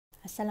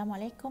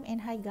Assalamualaikum and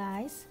hi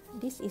guys,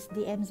 this is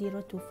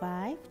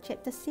DM025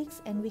 chapter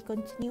 6 and we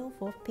continue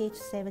for page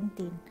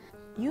 17.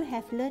 You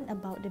have learned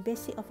about the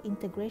basic of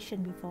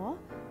integration before,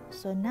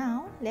 so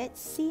now let's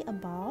see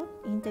about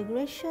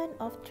integration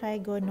of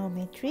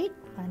trigonometric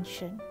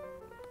function.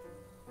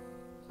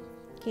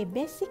 Okay,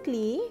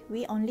 basically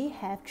we only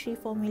have three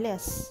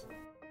formulas.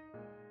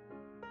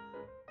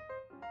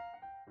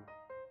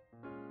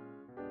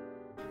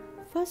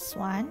 First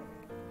one,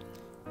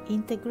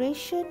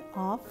 integration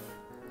of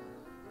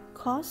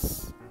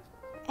cos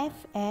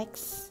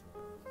fx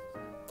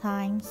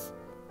times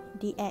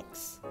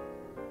dx.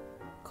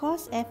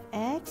 Cos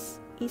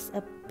fx is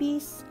a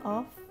piece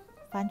of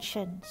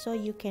function, so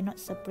you cannot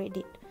separate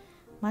it.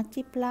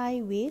 Multiply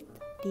with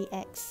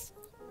dx.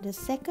 The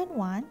second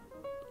one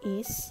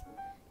is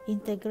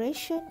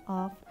integration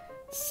of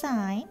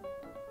sin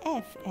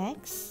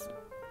fx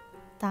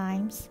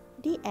times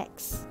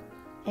dx.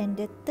 And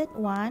the third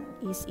one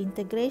is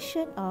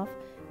integration of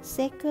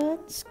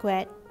secant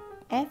squared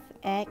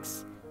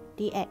fx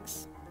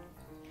dx.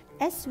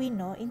 As we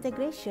know,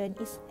 integration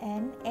is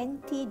an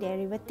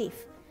antiderivative.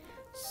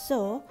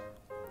 So,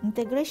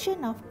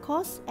 integration of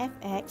cos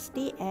fx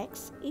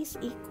dx is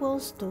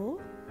equals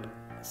to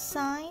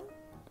sin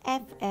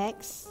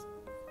fx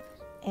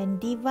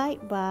and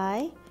divide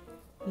by,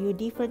 you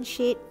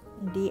differentiate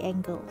the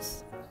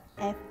angles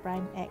f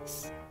prime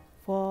x.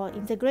 For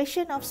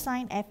integration of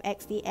sin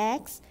fx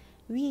dx,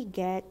 we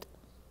get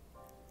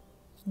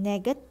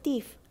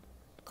negative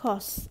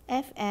cos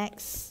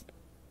fx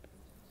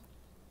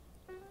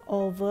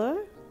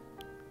over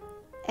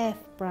f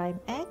prime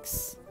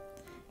x,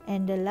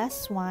 and the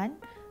last one,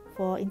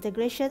 for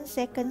integration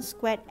secant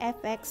squared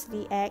fx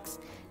dx,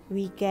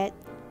 we get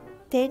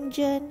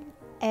tangent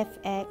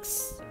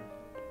fx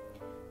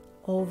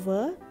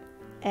over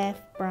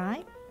f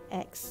prime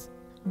x.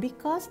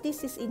 Because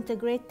this is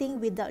integrating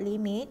without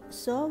limit,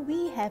 so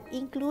we have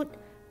include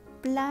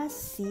plus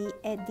c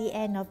at the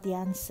end of the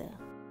answer.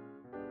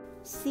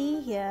 C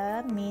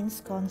here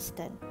means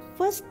constant.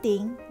 First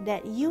thing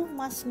that you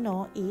must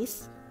know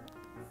is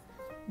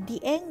the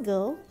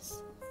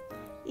angles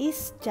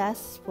is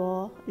just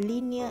for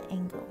linear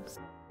angles.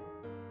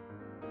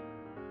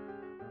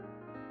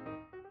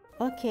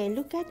 Okay,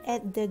 look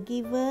at the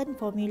given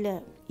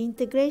formula.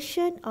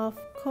 Integration of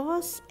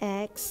cos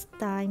x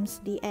times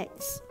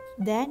dx.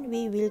 Then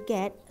we will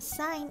get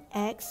sin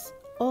x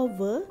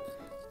over,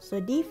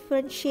 so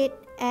differentiate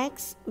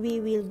x,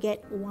 we will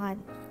get 1.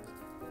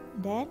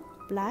 Then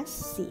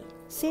plus c.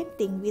 Same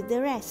thing with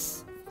the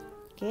rest.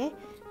 Okay,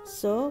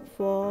 so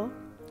for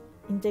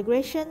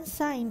integration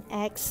sin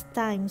x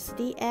times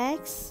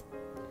dx,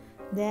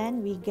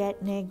 then we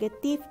get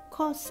negative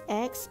cos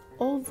x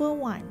over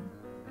 1.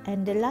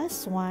 And the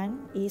last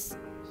one is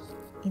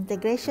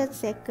integration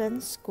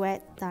secant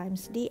squared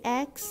times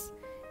dx,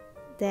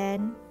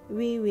 then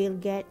we will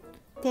get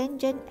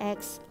tangent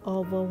x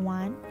over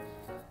 1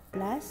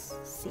 plus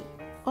c.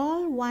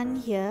 All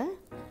 1 here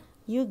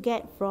you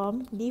get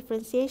from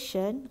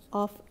differentiation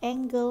of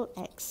angle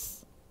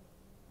x.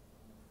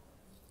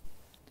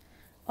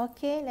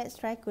 Okay, let's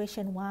try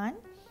question 1.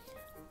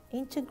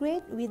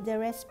 Integrate with the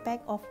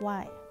respect of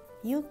y.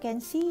 You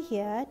can see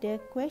here the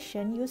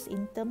question used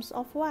in terms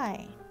of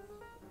y.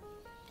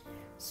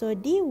 So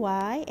dy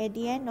at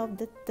the end of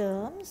the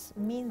terms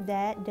means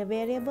that the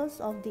variables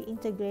of the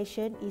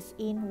integration is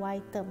in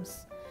y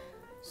terms.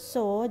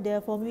 So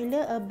the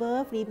formula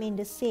above remain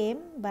the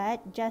same, but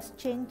just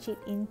change it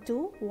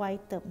into y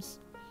terms.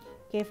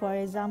 Okay, for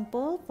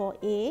example, for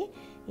a,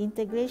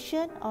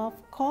 integration of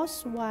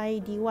cos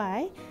y dy,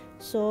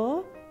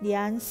 so the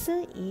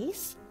answer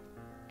is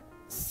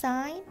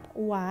sin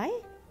y,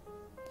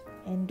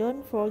 and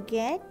don't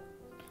forget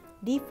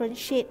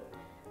differentiate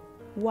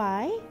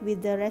y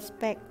with the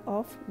respect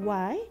of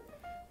y,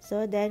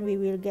 so then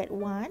we will get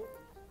 1,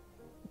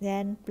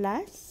 then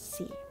plus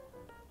c.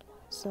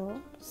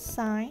 So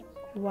sin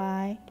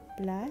y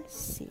plus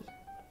c.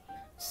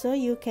 So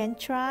you can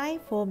try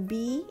for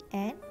b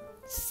and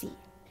c.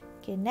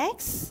 Okay,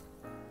 next,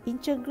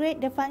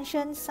 integrate the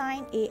function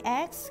sin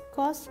ax,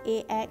 cos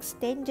ax,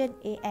 tangent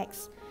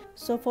ax.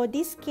 So for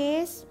this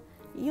case,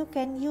 you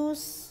can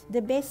use the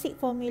basic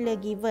formula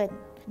given.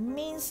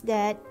 Means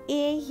that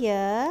a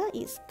here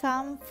is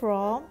come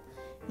from,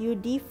 you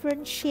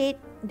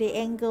differentiate the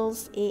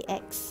angles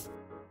ax.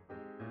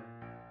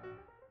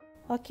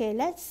 Okay,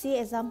 let's see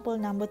example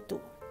number 2.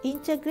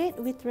 Integrate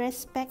with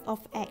respect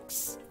of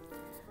x.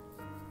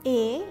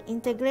 A,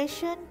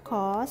 integration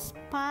cos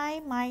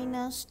pi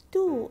minus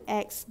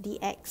 2x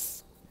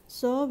dx.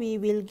 So we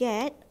will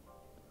get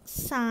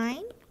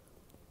sin,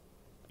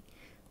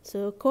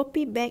 so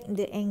copy back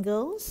the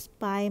angles,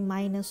 pi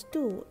minus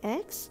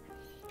 2x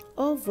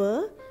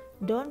over,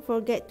 don't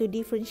forget to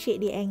differentiate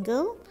the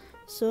angle,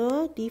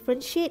 so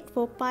differentiate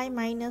for pi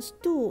minus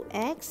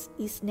 2x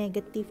is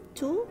negative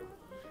 2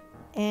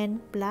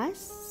 and plus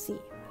c.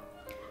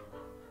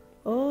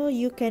 Or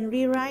you can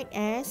rewrite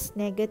as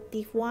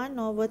negative 1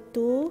 over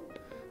 2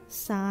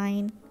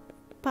 sin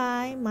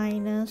pi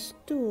minus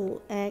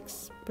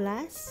 2x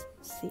plus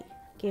c.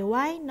 Okay,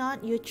 why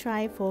not you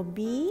try for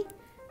B,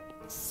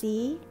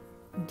 C,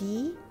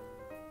 D,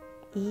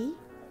 E,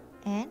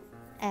 and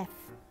F.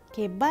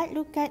 Okay, but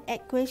look at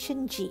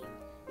equation G.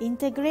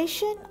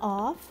 Integration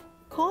of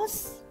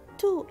cos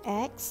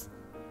 2x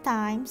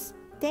times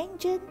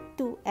tangent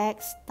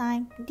 2x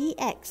times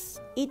dx.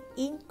 It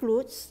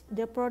includes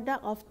the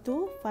product of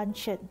two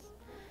functions.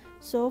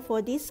 So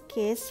for this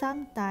case,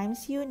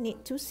 sometimes you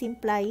need to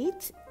simplify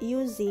it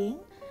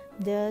using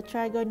the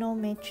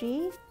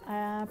trigonometry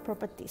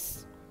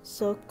properties.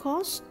 So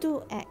cos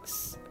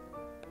 2x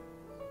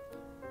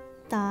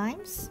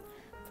times,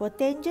 for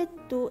tangent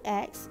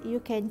 2x,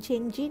 you can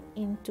change it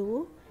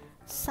into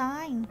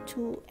sin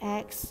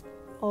 2x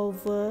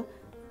over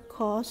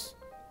cos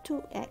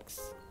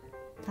 2x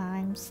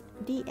times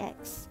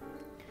dx.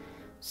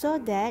 So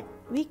that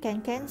we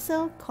can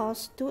cancel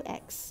cos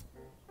 2x.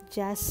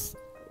 Just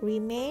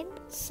remain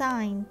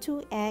sin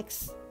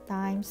 2x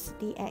times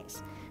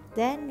dx.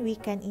 Then we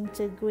can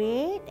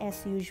integrate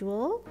as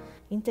usual.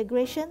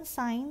 Integration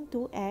sin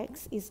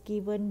 2x is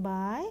given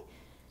by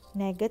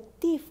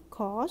negative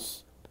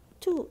cos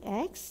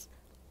 2x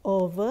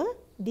over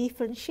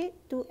differentiate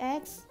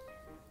 2x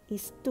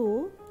is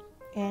 2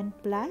 and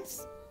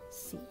plus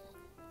c.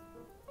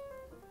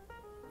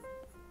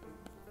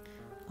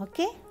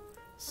 Okay,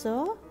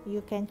 so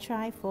you can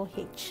try for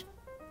H.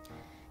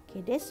 Okay,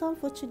 that's all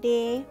for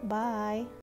today. Bye.